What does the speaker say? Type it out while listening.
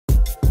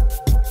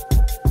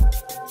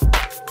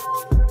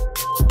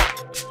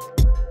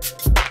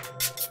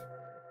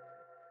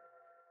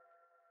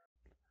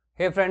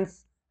Hey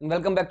friends, and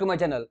welcome back to my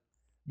channel.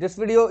 This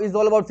video is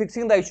all about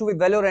fixing the issue with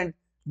Valorant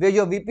where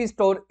your VP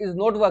store is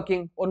not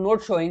working or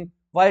not showing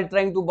while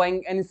trying to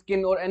buying any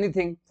skin or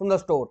anything from the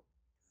store.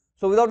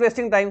 So without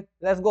wasting time,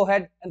 let's go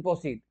ahead and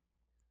proceed.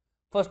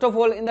 First of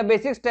all, in the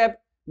basic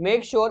step,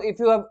 make sure if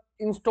you have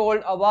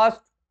installed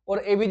Avast or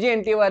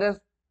AVG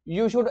antivirus,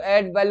 you should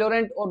add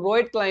Valorant or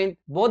Roit client,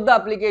 both the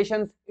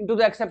applications, into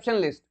the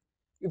exception list.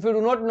 If you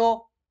do not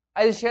know,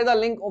 I'll share the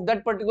link of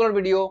that particular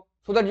video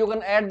so that you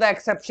can add the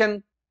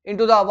exception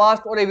into the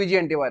Avast or AVG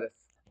antivirus.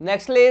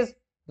 Nextly is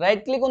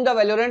right click on the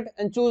Valorant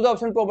and choose the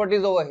option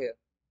properties over here.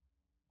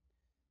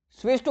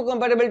 Switch to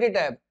compatibility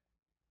tab,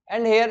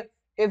 and here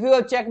if you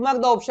have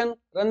checkmarked the option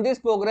run this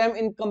program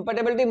in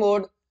compatibility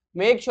mode,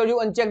 make sure you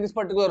uncheck this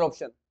particular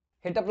option.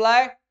 Hit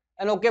apply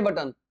and OK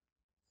button.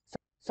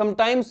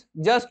 Sometimes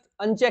just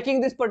unchecking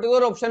this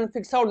particular option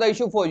fix out the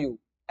issue for you.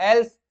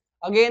 Else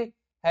again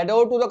head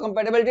over to the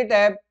compatibility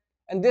tab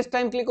and this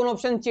time click on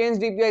option change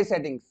DPI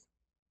settings.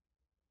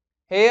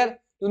 Here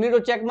you need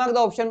to check mark the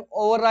option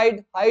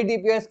override high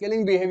DPI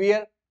scaling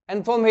behavior,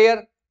 and from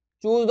here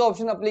choose the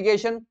option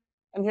application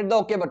and hit the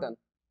OK button.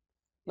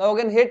 Now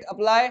again hit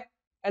apply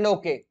and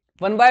OK.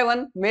 One by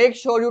one, make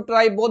sure you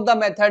try both the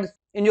methods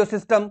in your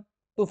system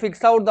to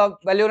fix out the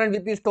Valorant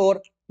VP store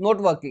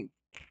not working.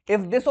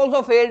 If this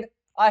also failed,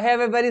 I have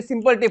a very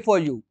simple tip for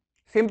you.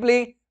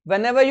 Simply,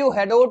 whenever you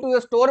head over to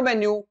your store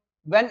menu,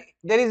 when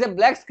there is a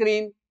black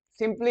screen,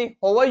 simply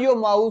hover your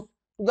mouse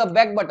to the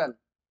back button.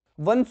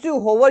 Once you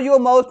hover your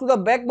mouse to the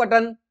back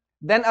button,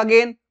 then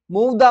again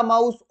move the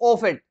mouse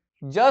off it.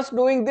 Just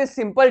doing this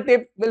simple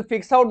tip will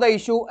fix out the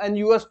issue and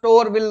your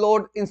store will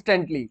load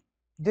instantly.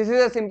 This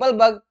is a simple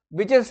bug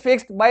which is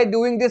fixed by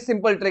doing this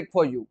simple trick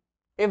for you.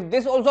 If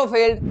this also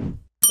failed,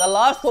 the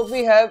last hope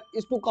we have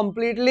is to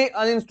completely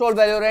uninstall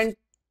Valorant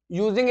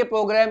using a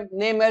program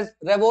named as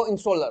Revo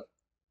installer.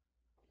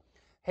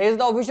 Here is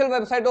the official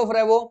website of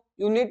Revo.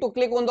 You need to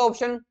click on the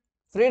option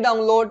free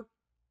download.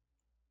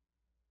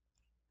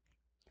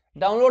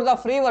 Download the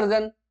free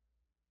version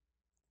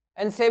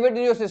and save it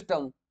in your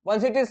system.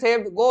 Once it is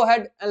saved, go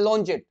ahead and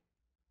launch it.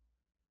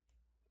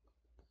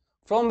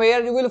 From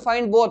where you will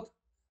find both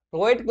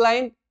Roit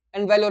client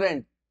and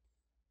Valorant.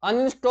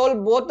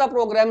 Uninstall both the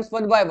programs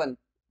one by one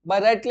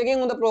by right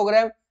clicking on the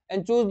program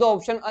and choose the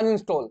option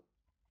uninstall.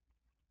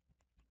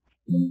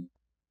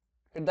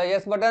 Hit the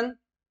yes button.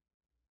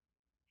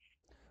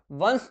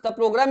 Once the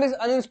program is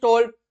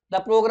uninstalled, the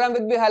program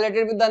will be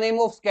highlighted with the name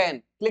of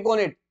scan. Click on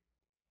it.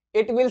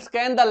 It will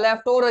scan the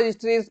leftover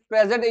registries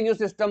present in your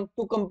system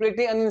to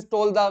completely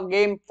uninstall the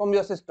game from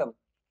your system.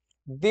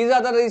 These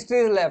are the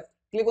registries left.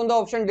 Click on the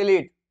option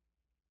delete.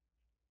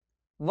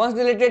 Once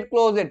deleted,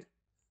 close it.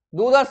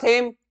 Do the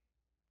same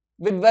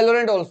with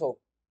Valorant also.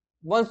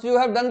 Once you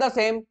have done the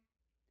same,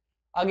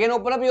 again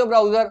open up your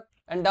browser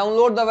and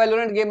download the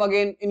Valorant game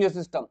again in your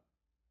system.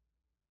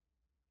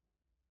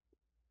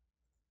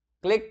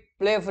 Click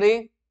play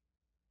free.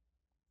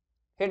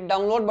 Hit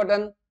download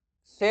button.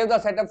 Save the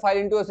setup file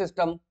into your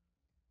system.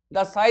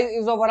 The size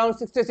is of around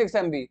 66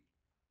 MB.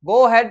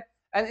 Go ahead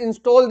and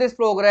install this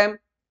program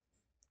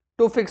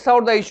to fix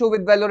out the issue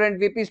with Valorant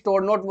VP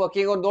store not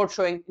working or not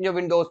showing in your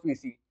Windows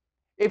PC.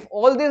 If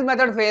all these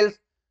method fails,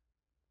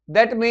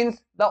 that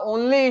means the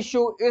only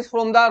issue is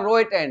from the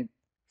Roit end.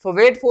 So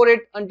wait for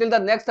it until the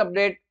next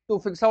update to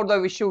fix out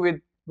the issue with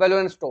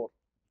Valorant store.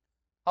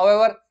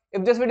 However,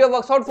 if this video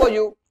works out for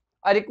you,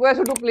 I request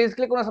you to please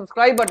click on the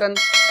subscribe button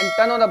and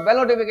turn on the bell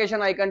notification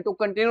icon to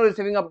continue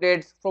receiving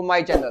updates from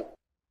my channel.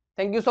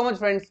 Thank you so much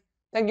friends.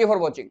 Thank you for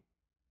watching.